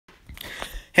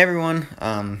Hey everyone,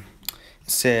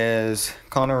 this is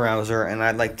Connor Rouser, and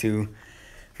I'd like to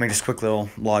make this quick little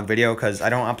vlog video because I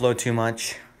don't upload too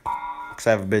much because I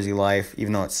have a busy life.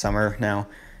 Even though it's summer now,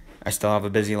 I still have a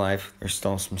busy life. There's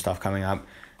still some stuff coming up,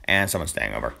 and someone's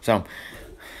staying over. So,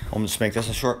 I'll just make this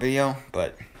a short video,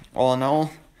 but all in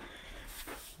all,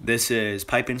 this is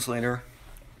pipe insulator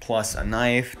plus a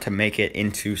knife to make it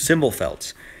into cymbal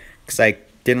felts because I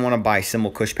didn't want to buy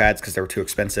cymbal cush pads because they were too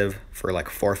expensive for like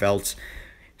 4 felts.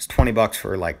 It's $20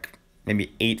 for like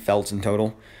maybe 8 felts in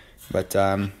total. But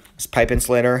this pipe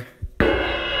insulator,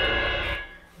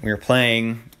 when you're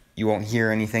playing, you won't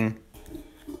hear anything.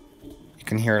 You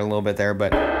can hear it a little bit there,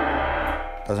 but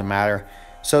it doesn't matter.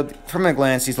 So from a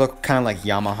glance, these look kind of like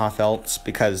Yamaha felts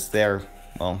because they're,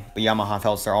 well, the Yamaha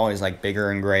felts, they're always like bigger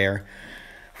and grayer.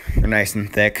 They're nice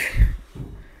and thick.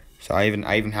 So I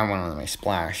even have one on my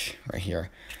splash right here.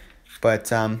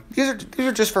 But these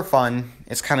are just for fun.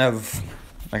 It's kind of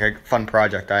like a fun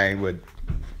project I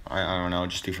don't know,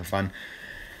 just do for fun.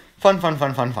 Fun.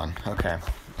 Okay.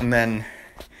 And then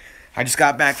I just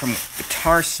got back from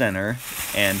Guitar Center,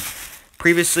 and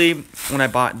previously when I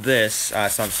bought this,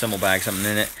 it's not a cymbal bag, something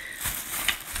in it.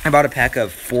 I bought a pack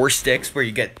of 4 sticks where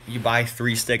you buy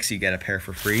 3 sticks, you get a pair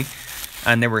for free.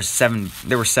 And there were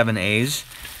 7 A's,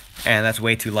 and that's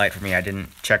way too light for me. I didn't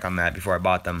check on that before I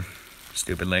bought them,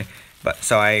 stupidly. But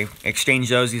so I exchanged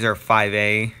those. These are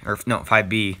 5A, or no,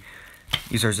 5B.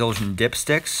 These are Zildjian dip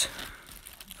sticks.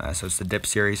 So it's the dip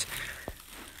series.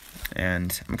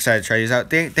 And I'm excited to try these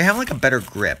out. They have like a better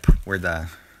grip where the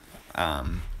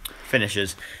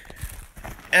finishes.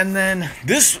 And then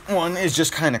this one is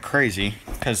just kind of crazy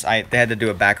because they had to do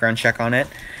a background check on it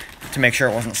to make sure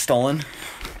it wasn't stolen.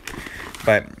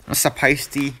 But it's a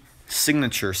Paiste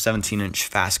signature 17-inch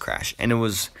fast crash, and it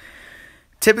was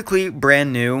typically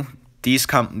brand new. These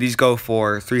go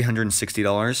for $360,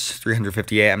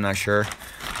 $358, I'm not sure.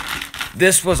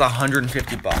 This was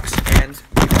 $150, and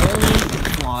the only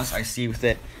flaws I see with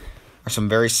it are some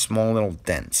very small little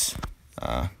dents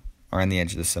around the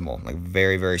edge of the cymbal, like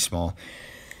very, very small.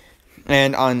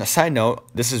 And on a side note,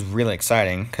 this is really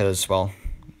exciting because, well,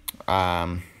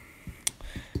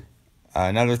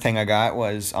 another thing I got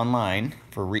was online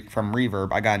from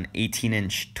Reverb. I got an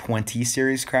 18-inch 20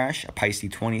 series crash, a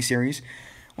Paiste 20 series,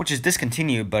 which is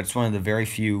discontinued, but it's one of the very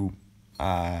few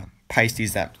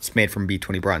Paistes that's made from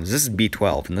B20 bronze. This is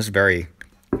B12, and this is very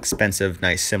expensive,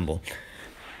 nice cymbal.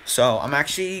 So I'm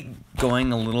actually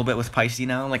going a little bit with Paiste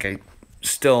now. Like, I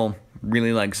still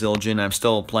really like Zildjian. I'm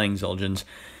still playing Zildjians,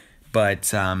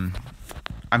 but I'm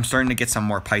starting to get some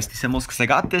more Paiste cymbals because I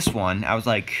got this one. I was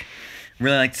like,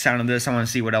 really like the sound of this. I want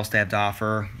to see what else they have to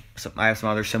offer. So I have some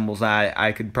other cymbals that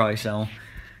I could probably sell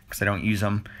because I don't use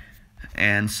them.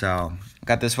 And so I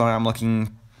got this one. I'm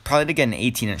looking probably to get an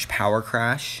 18-inch power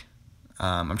crash.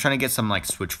 I'm trying to get some like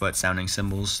Switchfoot sounding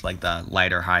cymbals, like the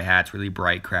lighter hi-hats, really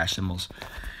bright crash cymbals.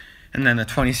 And then the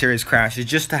 20 series crash is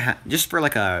just for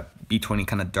like a B20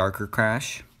 kind of darker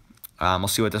crash. We'll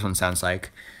see what this one sounds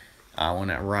like when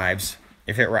it arrives.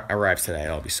 If it arrives today,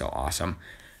 it'll be so awesome.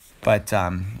 But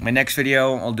my next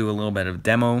video, I'll do a little bit of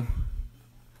demo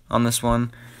on this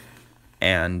one.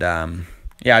 And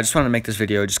yeah, I just wanted to make this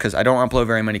video just because I don't upload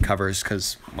very many covers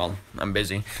because, well, I'm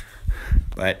busy.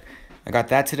 But I got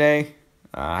that today.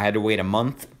 I had to wait a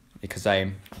month because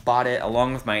I bought it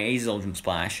along with my Zildjian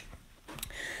splash.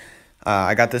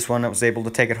 I got this one. I was able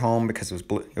to take it home because it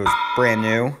was brand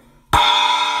new.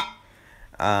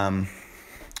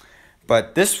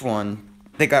 But this one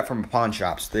they got from a pawn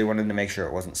shop, so they wanted to make sure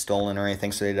it wasn't stolen or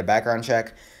anything, so they did a background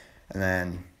check, and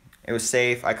then it was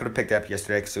safe. I could have picked it up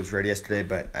yesterday because it was ready yesterday,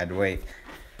 but I had to wait.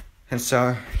 And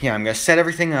so, yeah, I'm going to set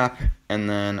everything up, and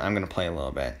then I'm going to play a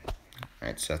little bit.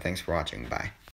 Alright, so thanks for watching. Bye.